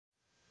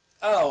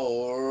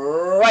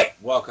All right,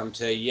 welcome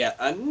to yet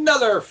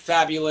another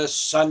fabulous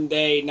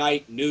Sunday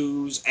night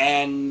news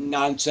and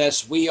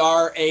nonsense. We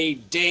are a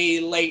day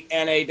late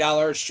and a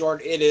dollar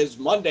short. It is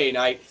Monday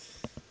night,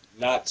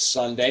 not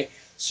Sunday.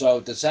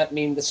 So does that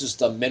mean this is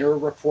the Minner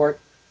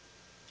report?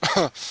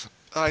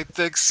 I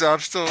think so.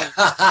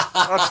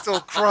 I'm still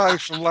crying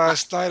from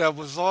last night. I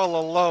was all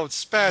alone.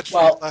 Spatry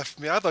well,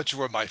 left me. I thought you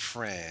were my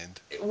friend.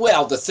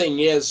 well, the thing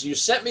is, you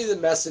sent me the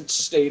message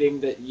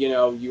stating that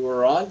you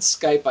were on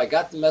Skype. I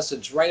got the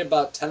message right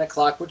about 10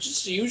 o'clock, which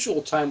is the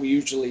usual time we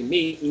usually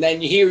meet. And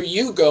then here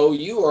you go.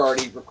 You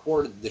already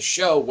recorded the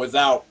show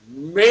without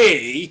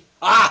me.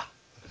 Ah,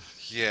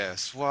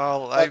 Yes.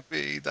 Well, but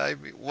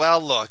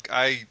well, look,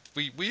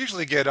 we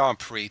usually get on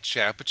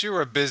pre-chat, but you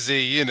were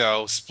busy,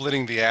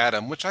 splitting the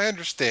atom, which I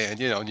understand.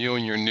 You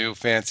and your new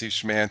fancy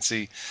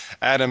schmancy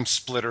atom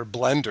splitter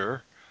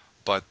blender.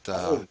 But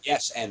oh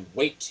yes, and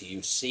wait till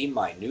you see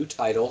my new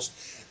titles.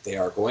 They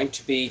are going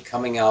to be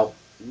coming out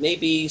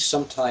maybe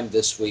sometime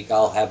this week.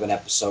 I'll have an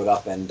episode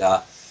up, and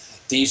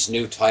these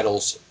new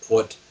titles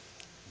put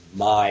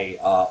my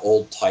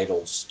old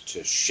titles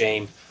to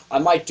shame. I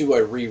might do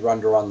a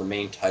re-render on the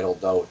main title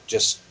though,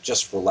 just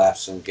for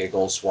laughs and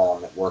giggles while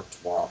I'm at work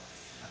tomorrow.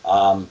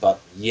 But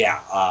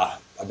yeah,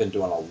 I've been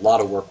doing a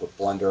lot of work with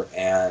Blender,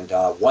 and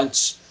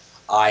once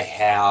I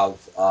have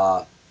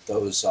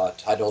those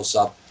titles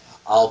up,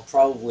 I'll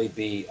probably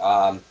be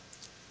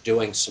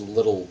doing some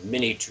little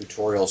mini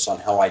tutorials on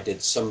how I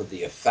did some of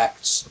the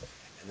effects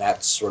and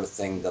that sort of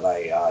thing that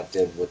I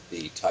did with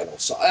the title.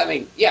 So I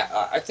mean,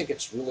 yeah, I think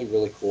it's really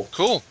really cool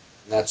cool.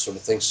 and that sort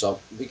of thing. So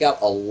we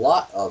got a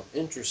lot of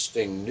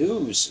interesting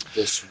news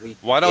this week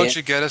Why don't in.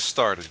 you get us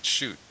started?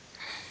 Shoot.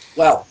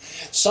 Well,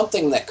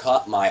 something that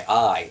caught my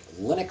eye,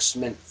 Linux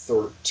Mint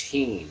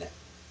 13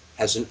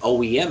 has an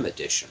OEM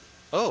edition.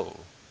 Oh,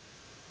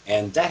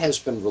 And that has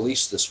been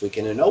released this week.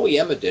 And an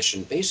OEM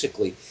edition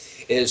basically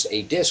is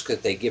a disk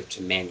that they give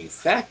to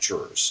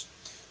manufacturers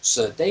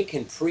so that they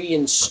can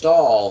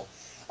pre-install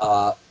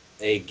uh,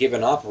 a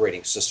given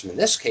operating system, in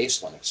this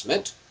case Linux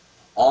Mint,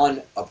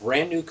 on a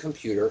brand new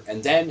computer.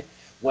 And then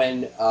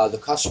when the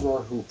customer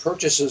who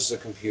purchases the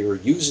computer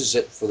uses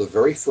it for the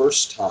very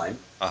first time,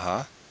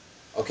 uh-huh.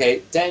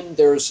 okay, then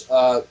there's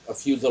a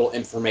few little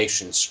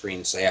information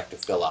screens they have to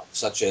fill out,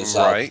 such as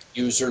Right.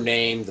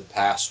 username, the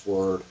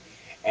password,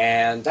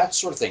 and that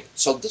sort of thing.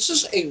 So this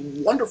is a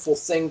wonderful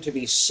thing to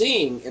be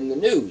seeing in the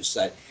news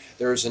that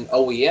there's an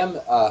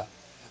OEM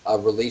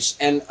release.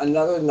 And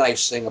another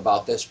nice thing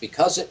about this,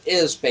 because it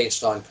is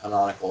based on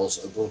Canonical's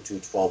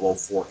Ubuntu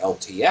 12.04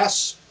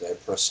 LTS, the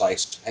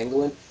Precise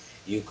Penguin,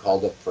 you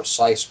called it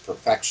Precise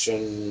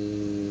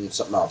Perfection,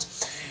 something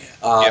else.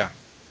 Uh, Yeah.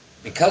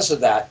 because of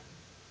that,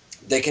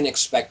 they can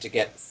expect to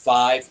get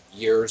 5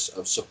 years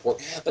of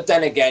support. But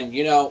then again,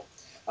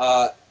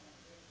 uh,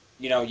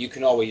 you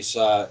can always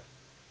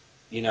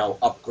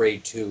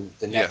upgrade to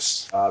the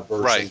next Yes. Right.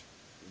 version,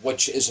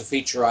 which is a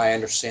feature I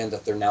understand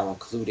that they're now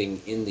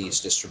including in these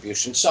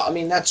distributions. So I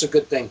mean that's a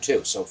good thing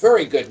too. So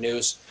very good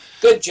news.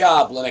 Good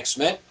job, Linux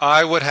Mint.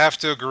 I would have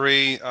to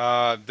agree.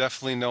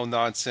 Definitely no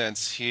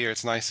nonsense here.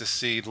 It's nice to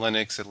see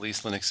Linux, at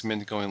least Linux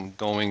Mint,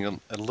 going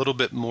a little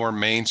bit more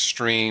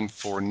mainstream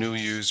for new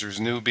users,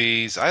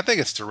 newbies. I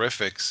think it's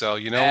terrific. So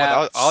you know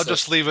what? I'll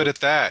just leave it Absolutely. at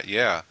that.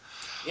 Yeah.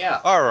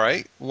 Yeah. All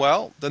right.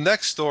 Well, the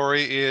next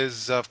story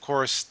is, of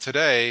course,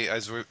 today,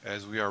 as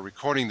we are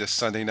recording this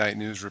Sunday night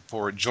news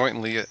report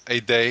jointly, a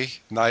day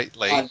night On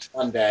late.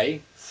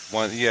 Monday.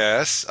 One,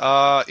 yes.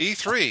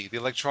 E3, the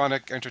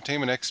Electronic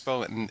Entertainment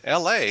Expo in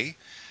LA.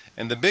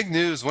 And the big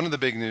news, one of the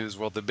big news,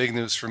 well, the big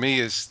news for me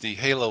is the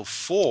Halo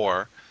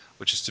 4,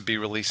 which is to be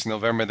released in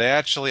November.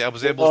 I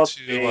was able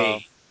to,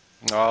 Whoopee.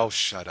 oh,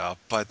 shut up.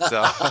 But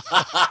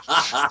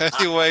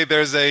anyway,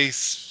 there's a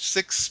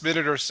 6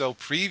 minute or so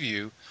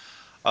preview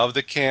of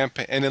the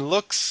campaign, and it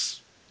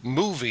looks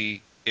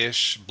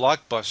movie-ish,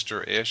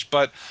 blockbuster-ish.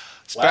 But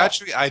Well,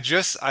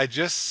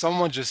 Spatry,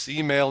 someone just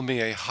emailed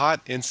me a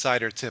hot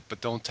insider tip,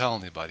 but don't tell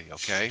anybody,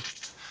 okay?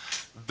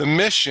 The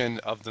mission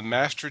of the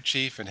Master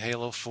Chief in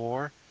Halo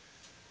 4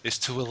 is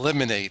to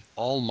eliminate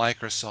all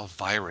Microsoft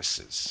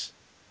viruses.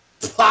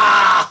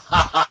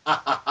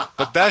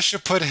 But that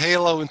should put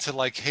Halo into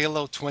like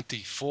Halo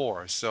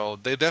 24, so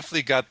they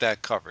definitely got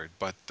that covered.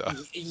 But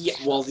yeah,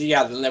 well,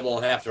 yeah, then they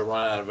won't have to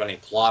run out of any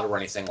plot or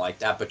anything like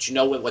that. But you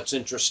know what? What's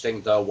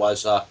interesting though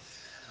was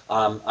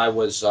um, I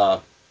was uh,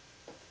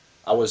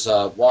 I was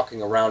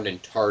walking around in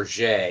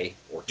Target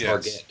or yes,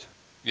 Target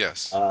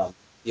yes. um,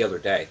 the other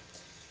day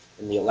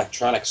in the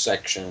electronics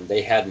section.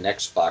 They had an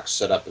Xbox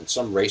set up and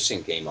some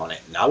racing game on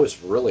it, and I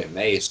was really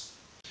amazed.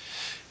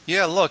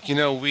 Yeah, look,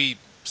 we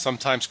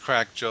sometimes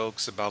crack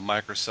jokes about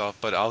Microsoft,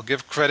 but I'll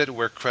give credit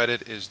where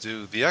credit is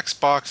due. The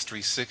Xbox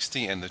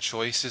 360 and the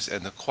choices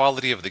and the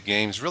quality of the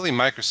games, really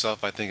Microsoft,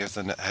 I think,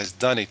 has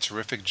done a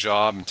terrific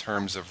job in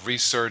terms of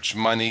research,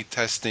 money,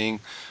 testing,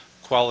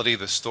 quality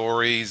of the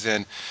stories,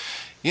 and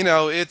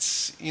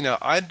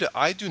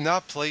I do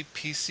not play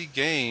PC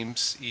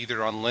games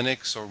either on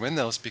Linux or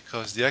Windows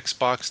because the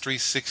Xbox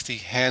 360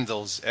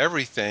 handles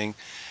everything.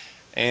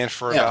 And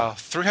for Yeah, about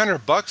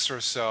 300 bucks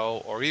or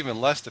so, or even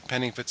less,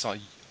 depending if it's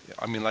on,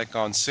 I mean, like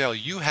on sale,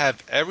 you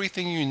have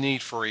everything you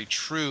need for a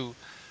true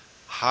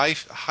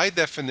high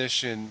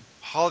definition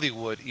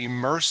Hollywood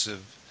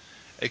immersive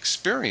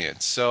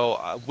experience.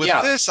 So with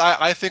yeah, this,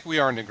 I think we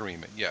are in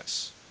agreement.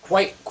 Yes.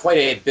 quite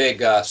a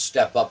big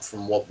step up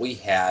from what we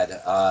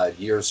had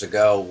years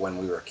ago when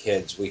we were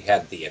kids. We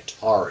had the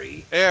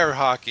Atari. Air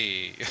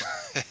hockey.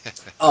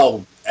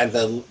 Oh, and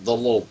the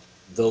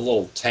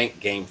little tank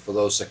game for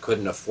those that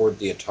couldn't afford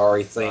the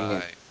Atari thing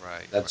and Right,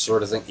 right, that right.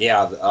 sort of thing.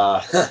 Yeah,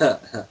 Uh,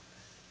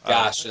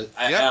 gosh,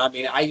 yep, I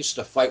mean, I used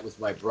to fight with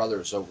my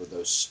brothers over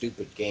those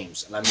stupid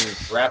games, and I mean,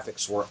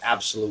 graphics were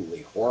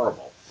absolutely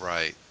horrible.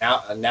 right.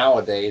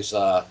 Nowadays,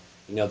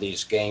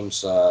 these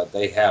games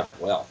they have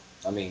well,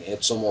 I mean,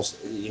 it's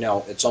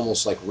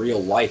almost like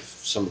real life.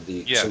 Some of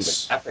the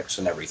Yes, graphics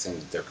and everything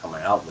that they're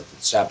coming out with,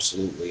 it's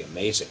absolutely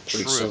amazing.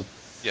 Pretty true. soon,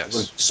 I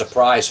wouldn't Yes. be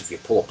surprised if you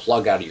pull a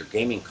plug out of your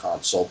gaming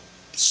console,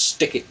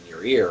 stick it in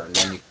your ear, and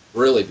then you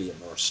really be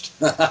immersed.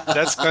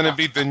 That's going to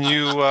be the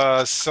new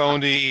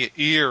Sony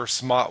ear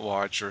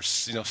smartwatch, or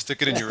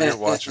stick it in your ear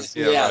watches.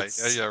 Yeah, right.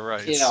 Yeah, Yes, yeah,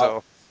 right. you know,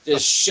 So,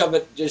 just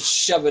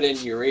shove it in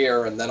your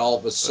ear, and then all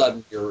of a uh,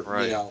 sudden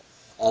right,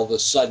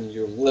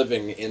 you're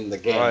living in the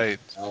game. right.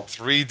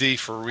 3D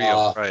for real.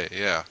 Uh, Right.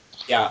 Yeah.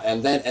 yeah,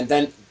 and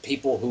then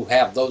people who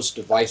have those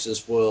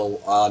devices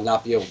will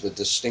not be able to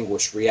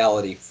distinguish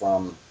reality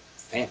from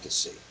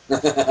fantasy.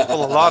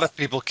 Well, a lot of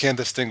people can't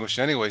distinguish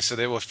anyway, so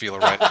they will feel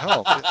right at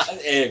home. Yeah.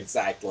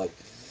 Exactly.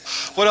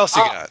 What else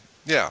you Uh, got?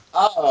 Yeah.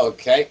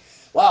 okay.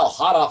 Well,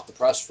 hot off the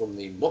press from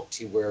the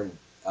Muktiware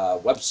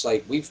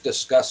website, we've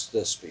discussed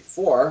this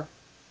before,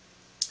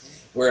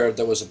 where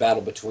there was a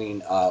battle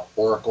between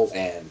Oracle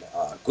and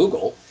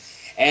Google,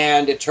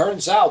 and it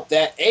turns out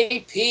that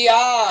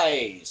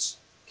APIs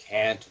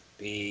can't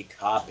be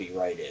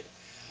copyrighted.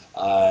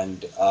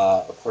 And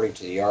according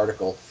to the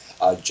article,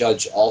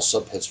 Judge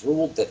Alsup has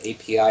ruled that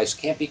APIs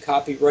can't be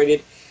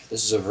copyrighted.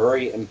 This is a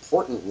very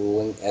important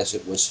ruling, as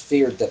it was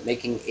feared that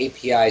making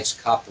APIs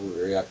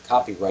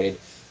copyrighted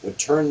would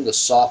turn the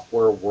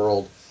software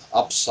world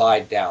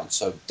upside down.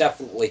 So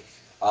definitely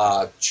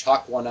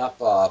chalk one up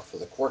for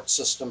the court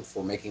system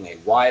for making a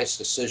wise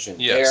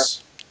decision there.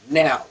 Yes.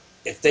 Now,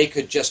 if they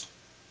could just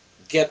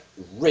get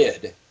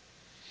rid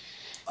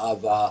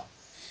of,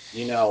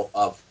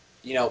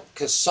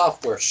 because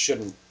software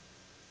shouldn't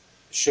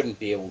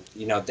be able,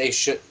 they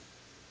should,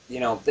 you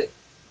know, they,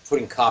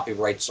 putting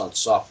copyrights on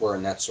software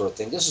and that sort of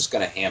thing. This is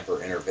going to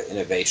hamper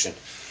innovation,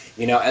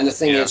 And the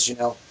thing Yeah. is,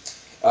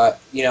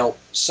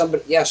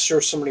 somebody, yeah,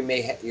 sure, somebody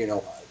may,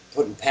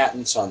 putting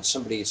patents on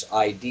somebody's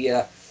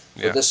idea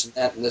for Yeah. this and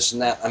that and this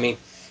and that. I mean,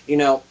 you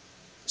know,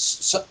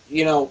 so,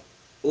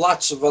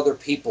 lots of other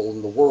people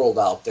in the world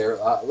out there.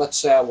 Let's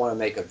say I want to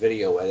make a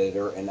video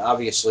editor, and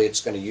obviously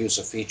it's going to use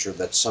a feature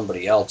that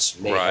somebody else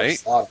may have Right.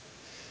 thought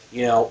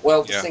of.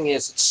 Well, the Yeah. thing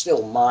is, it's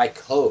still my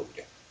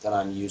code that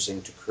I'm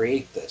using to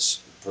create this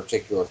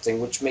particular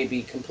thing, which may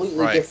be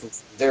completely Right. different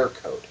from their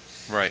code.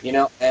 Right.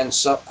 And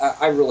so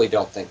I really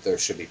don't think there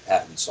should be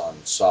patents on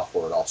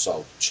software at all.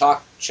 So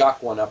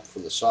chalk one up for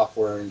the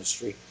software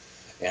industry,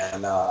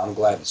 and I'm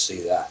glad to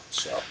see that.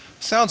 So,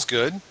 Sounds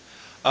good.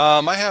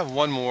 I have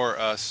one more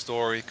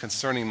story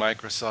concerning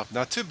Microsoft.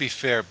 Now, to be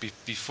fair,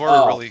 before we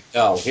oh really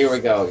no, here we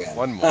go again.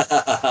 one more.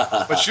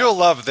 But you'll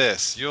love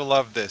this. You'll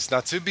love this.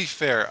 Now, to be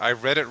fair, I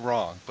read it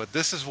wrong, but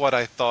this is what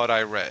I thought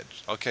I read.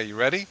 Okay, you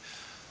ready?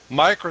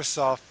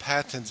 Microsoft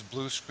patents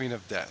blue screen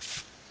of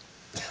death.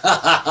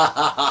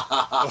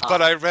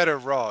 But I read it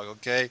wrong,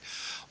 okay?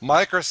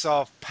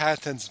 Microsoft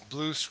patents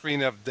blue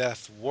screen of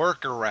death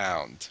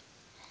workaround.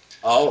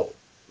 Oh.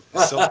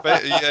 So,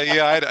 yeah,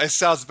 yeah, it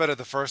sounds better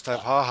the first time.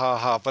 Ha ha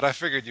ha. But I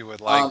figured you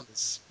would like um,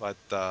 this. But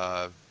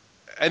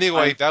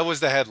anyway, I'm that was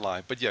the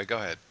headline. But yeah, go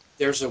ahead.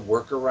 There's a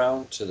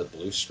workaround to the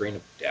blue screen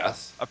of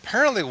death.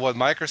 Apparently, what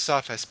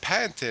Microsoft has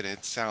patented,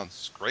 it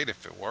sounds great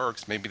if it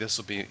works. Maybe this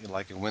will be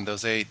like in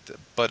Windows 8.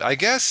 But I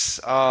guess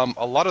a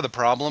lot of the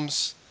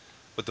problems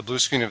with the blue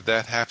screen of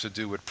death have to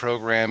do with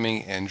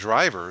programming and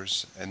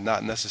drivers and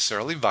not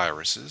necessarily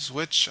viruses,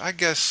 which I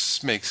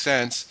guess makes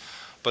sense.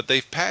 But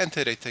they've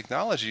patented a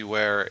technology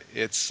where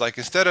it's like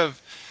instead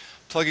of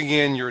plugging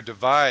in your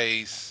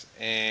device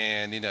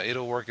and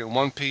it'll work in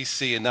one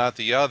PC and not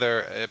the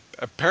other.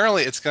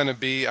 Apparently, it's going to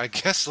be, I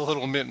guess, a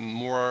little bit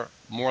more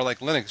like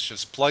Linux,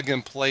 just plug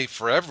and play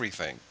for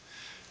everything.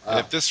 And Uh,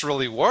 if this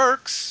really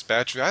works,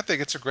 battery, I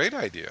think it's a great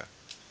idea.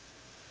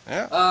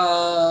 Yeah,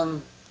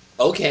 um,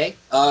 okay.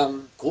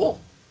 Cool.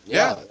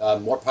 yeah. Yeah.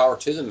 More power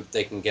to them if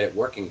they can get it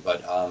working.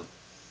 But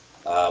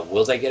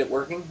will they get it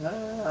working?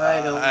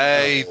 I don't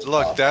I know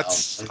look. about that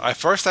That's one. I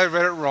first I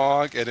read it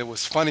wrong, and it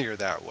was funnier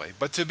that way.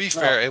 But to be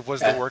No. fair, it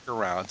was the Okay.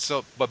 workaround.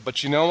 So,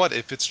 but you know what?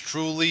 If it's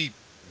truly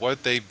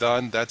what they've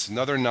done, that's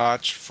another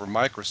notch for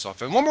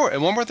Microsoft. And one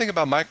more thing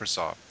about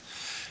Microsoft.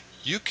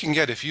 You can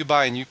get, if you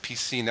buy a new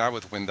PC now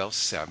with Windows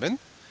 7,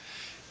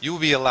 you will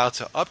be allowed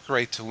to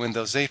upgrade to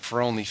Windows 8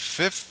 for only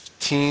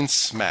 15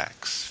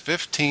 smacks.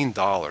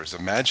 $15.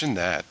 Imagine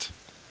that.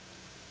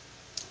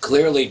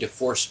 Clearly, to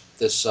force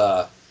this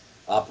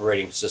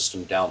operating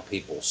system down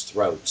people's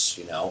throats.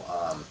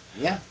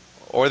 Yeah,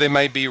 Or they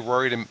might be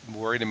worried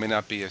it may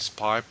not be as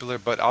popular.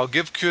 But I'll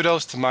give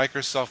kudos to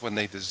Microsoft when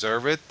they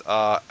deserve it.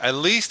 At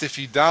least if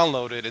you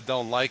download it and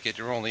don't like it,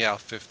 you're only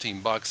out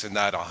 $15 and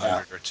not a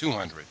yeah, 100 or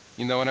 200.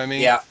 You know what I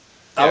mean? yeah.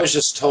 I Yeah. was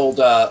just told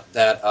that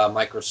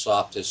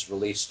Microsoft has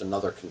released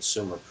another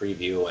consumer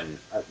preview, and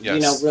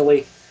Yes.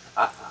 really,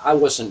 I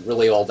wasn't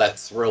really all that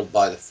thrilled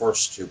by the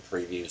first two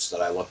previews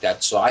that I looked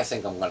at. So I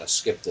think I'm going to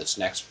skip this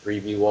next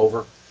preview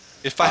over.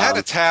 If I had a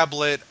Um,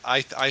 tablet,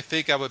 I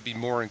think I would be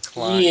more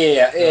inclined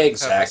yeah, to have.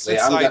 But exactly.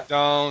 since I'm I going.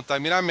 don't, I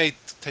mean, I may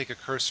take a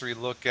cursory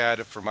look at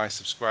it for my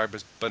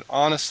subscribers, but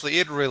honestly,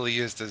 it really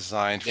is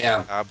designed for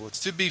Yeah, tablets.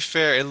 To be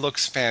fair, it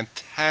looks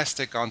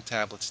fantastic on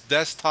tablets.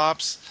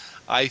 Desktops,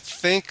 I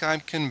think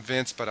I'm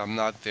convinced, but I'm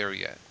not there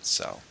yet.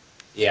 So,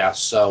 yeah.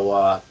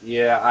 So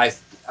yeah,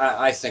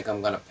 I think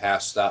I'm going to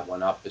pass that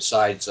one up.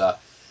 Besides,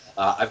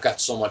 I've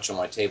got so much on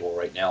my table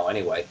right now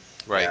anyway,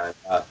 right.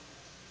 and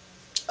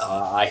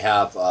I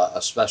have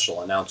a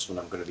special announcement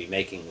I'm going to be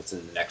making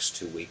within the next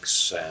 2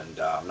 weeks, and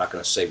I'm not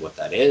going to say what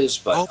that is,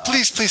 but Oh,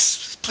 please,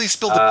 please, please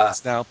spill the uh,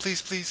 beans now.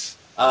 Please, please.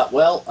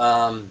 well,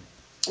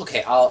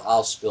 okay,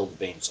 I'll spill the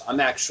beans. I'm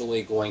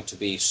actually going to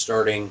be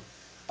starting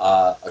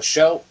a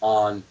show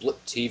on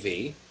Blip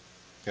TV,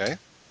 Okay.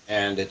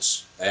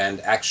 and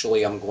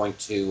actually I'm going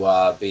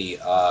to be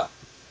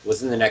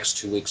within the next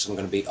 2 weeks. I'm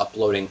going to be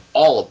uploading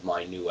all of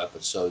my new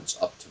episodes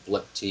up to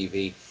Blip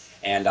TV,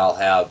 and I'll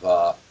have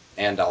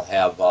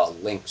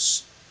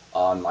links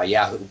on my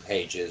Yahoo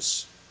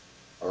pages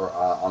or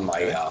on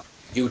my Okay.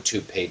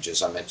 YouTube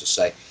pages. I meant to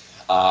say,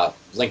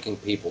 linking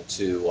people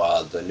to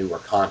the newer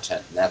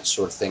content and that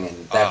sort of thing.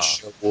 And that Ah,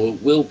 show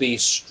will be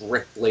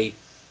strictly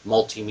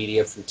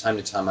multimedia. From time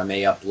to time, I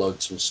may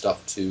upload some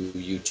stuff to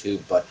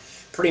YouTube, but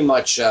pretty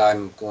much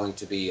I'm going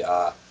to be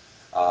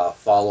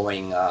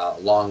following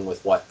along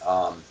with what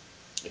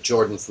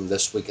Jordan from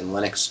This Week in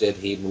Linux did.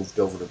 He moved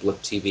over to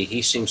Blip TV.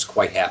 He seems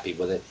quite happy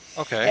with it,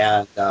 okay.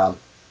 and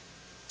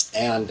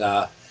and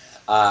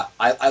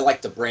I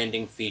like the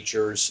branding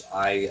features.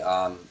 I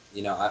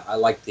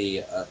like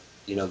the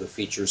the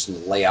features and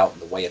the layout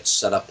and the way it's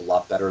set up a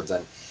lot better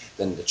than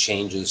the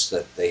changes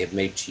that they have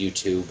made to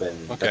YouTube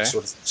and that Okay.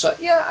 sort of thing. So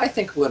yeah, I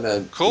think we're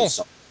gonna Cool. do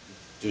some.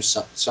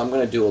 So I'm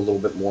going to do a little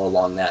bit more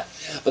along that.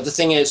 But the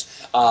thing is,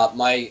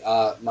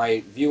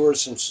 my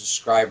viewers and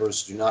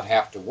subscribers do not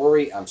have to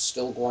worry. I'm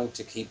still going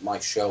to keep my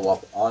show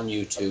up on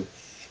YouTube,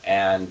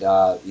 and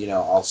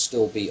I'll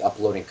still be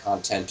uploading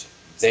content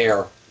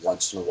there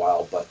once in a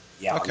while. But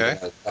yeah, I'm going Okay.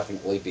 to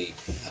definitely be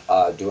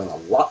doing a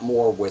lot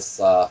more with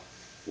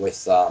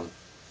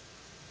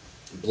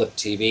Blip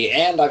TV,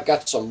 and I've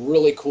got some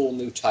really cool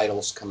new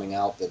titles coming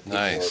out that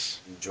people are Nice.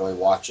 enjoy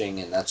watching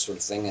and that sort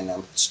of thing. And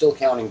I'm still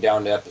counting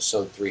down to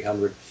episode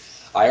 300.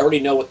 I already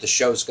know what the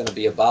show's going to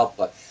be about,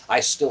 but I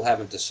still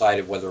haven't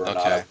decided whether or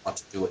not I Okay. want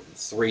to do it in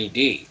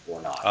 3D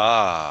or not.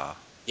 Ah,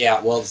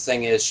 Yeah, well, the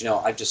thing is,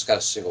 I've just got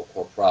a single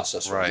core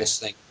processor, and right. this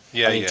thing,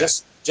 I Yeah, mean, yeah.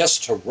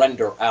 just to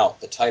render out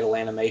the title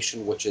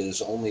animation, which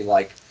is only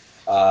like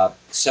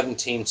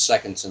 17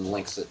 seconds in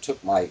length, it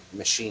took my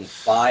machine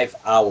 5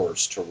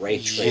 hours to ray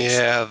trace.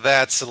 Yeah,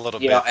 that's a little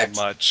You know, bit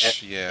ex- eh,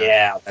 much. Yeah,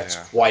 yeah, that's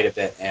yeah, quite a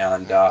bit.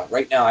 And yeah.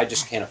 right now, I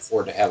just can't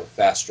afford to have a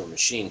faster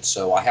machine,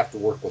 so I have to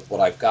work with what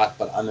I've got.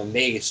 But I'm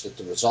amazed at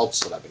the results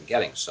that I've been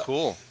getting. So,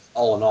 Cool.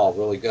 all in all,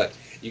 really good.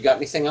 You got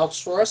anything else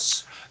for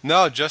us?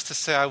 No, just to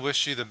say I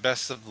wish you the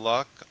best of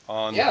luck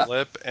on Yeah.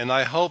 Blip, and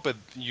I hope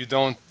you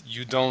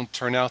don't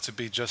turn out to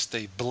be just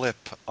a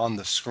blip on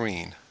the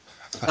screen.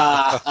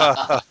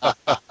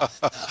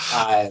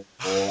 I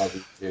love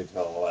you too,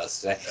 Total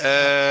West.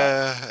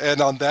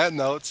 And on that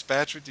note,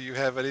 Patrick, do you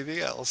have anything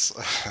else?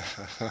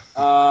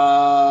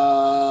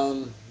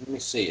 Let me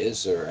see.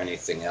 Is there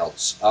anything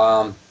else?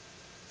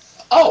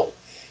 Oh,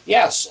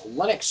 yes.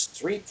 Linux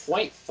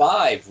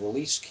 3.5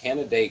 release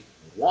candidate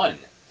 1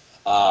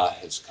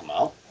 has come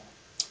out.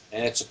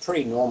 And it's a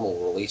pretty normal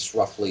release,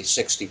 roughly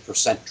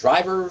 60%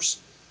 drivers,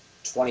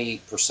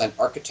 20%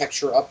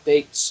 architecture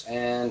updates,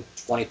 and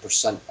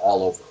 20%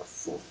 all over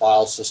for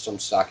file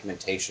systems,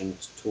 documentation,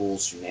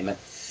 tools, you name it.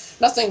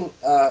 Nothing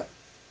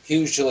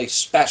hugely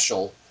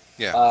special.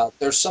 Yeah.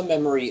 There's some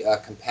memory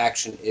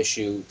compaction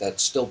issue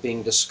that's still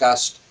being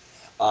discussed,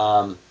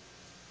 um,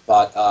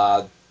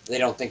 but they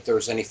don't think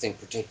there's anything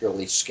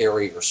particularly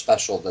scary or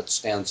special that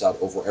stands out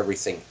over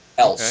everything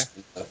Okay. else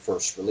in the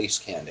first release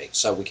candidate.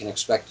 So we can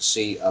expect to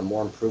see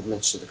more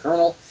improvements to the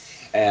kernel,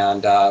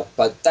 and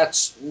but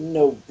that's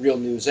no real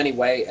news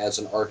anyway. As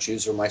an Arch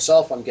user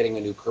myself, I'm getting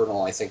a new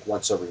kernel I think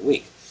once every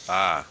week,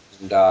 Ah,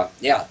 and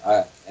yeah,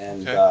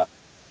 and okay.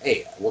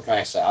 hey, what can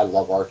I say? I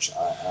love Arch.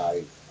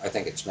 I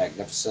think it's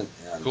magnificent,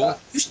 and Cool.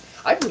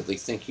 I really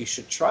think you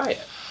should try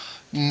it.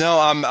 No,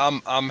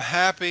 I'm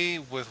happy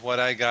with what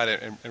I got,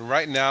 and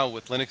right now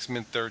with Linux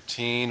Mint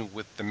 13,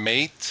 with the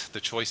Mate,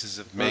 the choices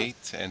of Mhm.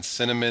 Mate and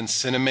Cinnamon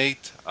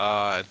Cinnamate,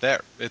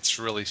 that it's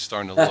really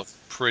starting to look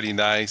pretty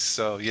nice.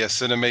 So yeah,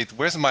 Cinnamate.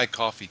 Where's my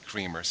coffee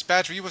creamer?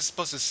 Spadger, you were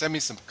supposed to send me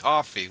some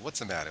coffee. What's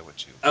the matter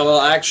with you?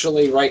 Well,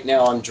 actually, right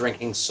now I'm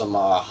drinking some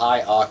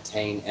high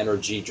octane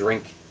energy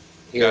drink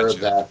here Gotcha.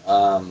 that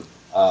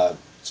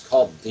it's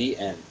called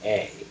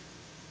DNA.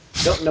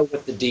 Don't know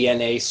what the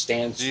DNA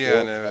stands for,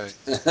 DNA,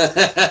 but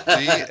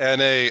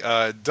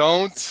DNA.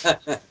 Don't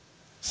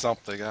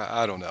something.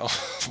 I don't know.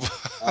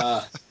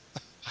 uh,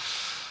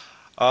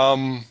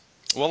 Um,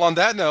 well, on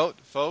that note,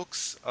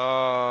 folks,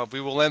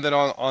 we will end it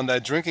on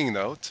that drinking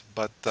note.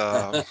 But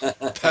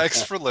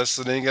thanks for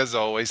listening. As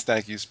always,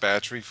 thank you,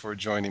 Spatry, for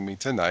joining me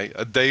tonight.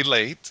 A day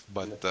late,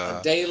 but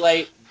a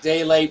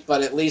day late,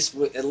 but at least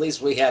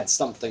we had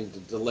something to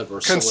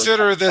deliver. So we're not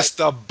consider quite this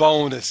the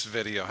bonus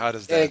video. How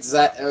does that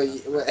sound?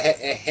 exactly.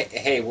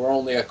 Hey, we're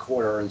only a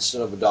quarter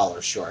instead of a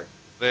dollar short.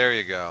 There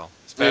you go.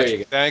 There Spatry, you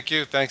go. thank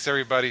you. Thanks,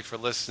 everybody, for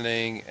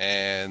listening.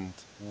 And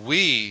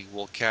we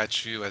will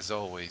catch you, as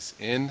always,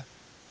 in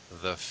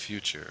the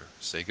future.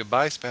 Say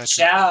goodbye, Spatry.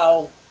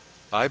 Ciao.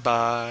 Bye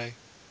bye.